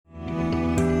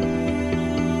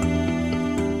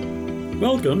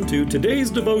Welcome to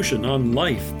today's devotion on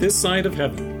life this side of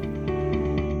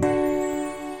heaven.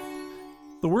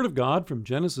 The Word of God from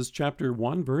Genesis chapter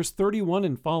 1, verse 31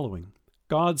 and following.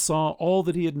 God saw all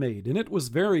that he had made, and it was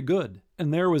very good.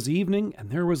 And there was evening, and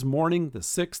there was morning, the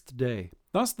sixth day.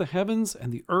 Thus the heavens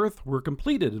and the earth were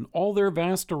completed in all their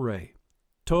vast array.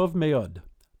 Tov meod.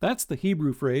 That's the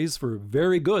Hebrew phrase for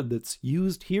very good that's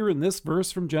used here in this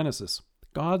verse from Genesis.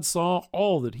 God saw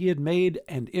all that he had made,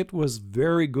 and it was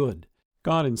very good.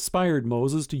 God inspired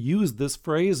Moses to use this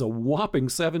phrase a whopping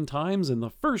 7 times in the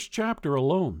first chapter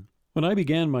alone. When I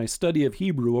began my study of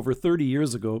Hebrew over 30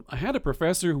 years ago, I had a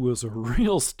professor who was a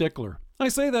real stickler. I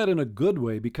say that in a good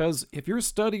way because if you're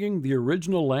studying the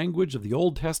original language of the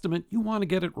Old Testament, you want to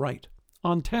get it right.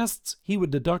 On tests, he would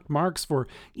deduct marks for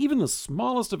even the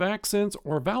smallest of accents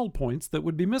or vowel points that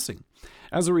would be missing.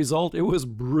 As a result, it was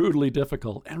brutally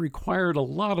difficult and required a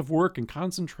lot of work and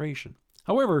concentration.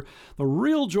 However, the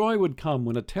real joy would come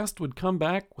when a test would come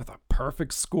back with a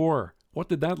perfect score. What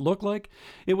did that look like?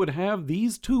 It would have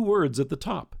these 2 words at the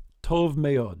top, Tov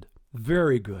meod,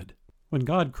 very good. When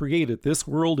God created this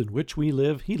world in which we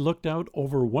live, he looked out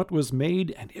over what was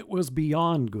made and it was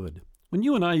beyond good. When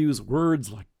you and I use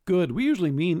words like good, we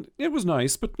usually mean it was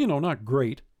nice, but not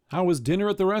great. How was dinner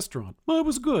at the restaurant? Well, it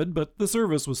was good, but the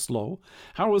service was slow.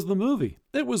 How was the movie?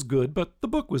 It was good, but the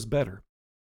book was better.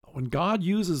 When God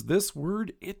uses this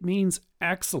word, it means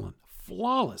excellent,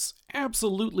 flawless,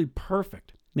 absolutely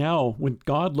perfect. Now, when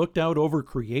God looked out over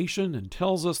creation and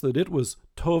tells us that it was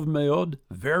Tov meod,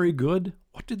 very good,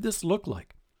 what did this look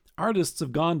like? Artists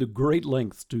have gone to great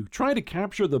lengths to try to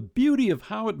capture the beauty of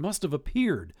how it must have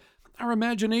appeared. Our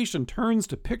imagination turns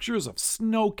to pictures of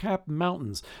snow-capped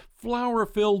mountains,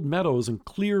 flower-filled meadows, and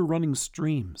clear running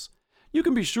streams. You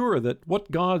can be sure that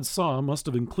what God saw must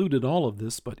have included all of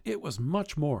this, but it was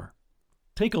much more.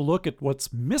 Take a look at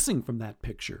what's missing from that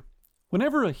picture.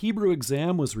 Whenever a Hebrew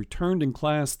exam was returned in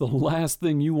class, the last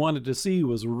thing you wanted to see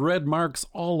was red marks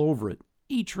all over it.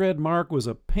 Each red mark was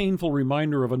a painful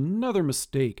reminder of another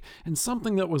mistake and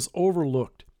something that was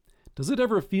overlooked. Does it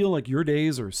ever feel like your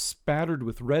days are spattered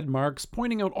with red marks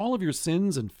pointing out all of your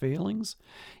sins and failings?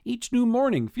 Each new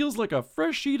morning feels like a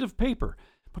fresh sheet of paper,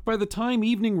 but by the time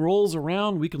evening rolls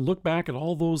around, we can look back at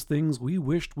all those things we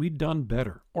wished we'd done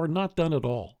better or not done at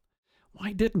all.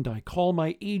 Why didn't I call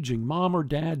my aging mom or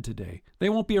dad today? They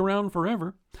won't be around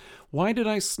forever. Why did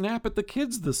I snap at the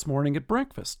kids this morning at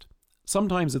breakfast?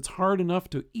 Sometimes it's hard enough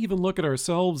to even look at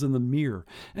ourselves in the mirror,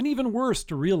 and even worse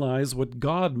to realize what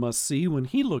God must see when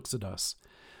he looks at us.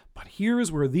 But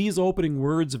here's where these opening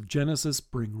words of Genesis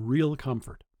bring real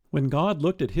comfort. When God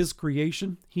looked at his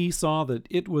creation, he saw that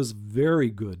it was very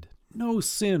good. No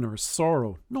sin or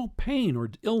sorrow, no pain or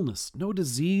illness, no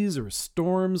disease or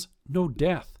storms, no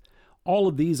death. All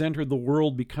of these entered the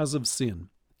world because of sin.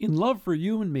 In love for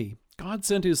you and me, God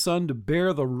sent his Son to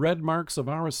bear the red marks of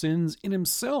our sins in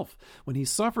himself when he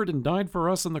suffered and died for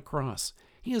us on the cross.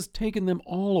 He has taken them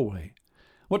all away.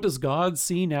 What does God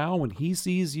see now when he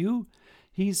sees you?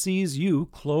 He sees you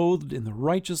clothed in the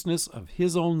righteousness of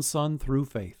his own Son through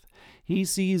faith. He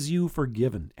sees you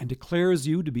forgiven and declares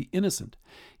you to be innocent.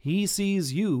 He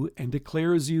sees you and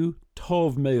declares you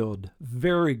Tov meod,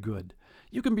 very good.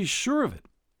 You can be sure of it.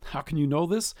 How can you know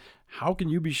this? How can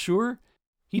you be sure?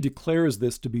 He declares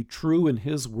this to be true in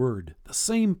his word, the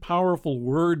same powerful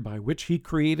word by which he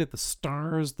created the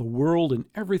stars, the world, and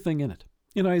everything in it.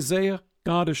 In Isaiah,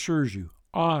 God assures you,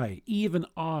 I, even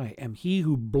I, am he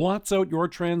who blots out your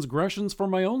transgressions for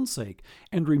my own sake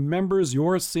and remembers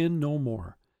your sin no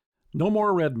more. No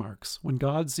more red marks when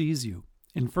God sees you.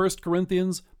 In 1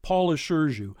 Corinthians, Paul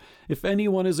assures you, if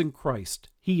anyone is in Christ,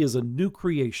 he is a new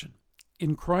creation.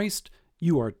 In Christ,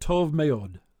 you are Tov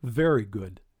meod, very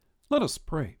good. Let us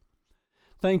pray.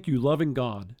 Thank you, loving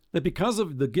God, that because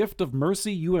of the gift of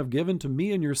mercy you have given to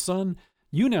me and your Son,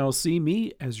 you now see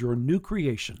me as your new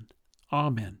creation.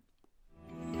 Amen.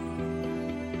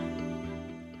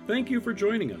 Thank you for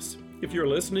joining us. If you're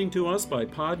listening to us by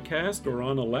podcast or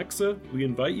on Alexa, we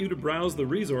invite you to browse the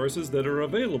resources that are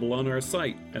available on our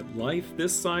site at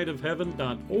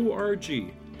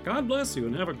lifethissideofheaven.org. God bless you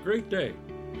and have a great day.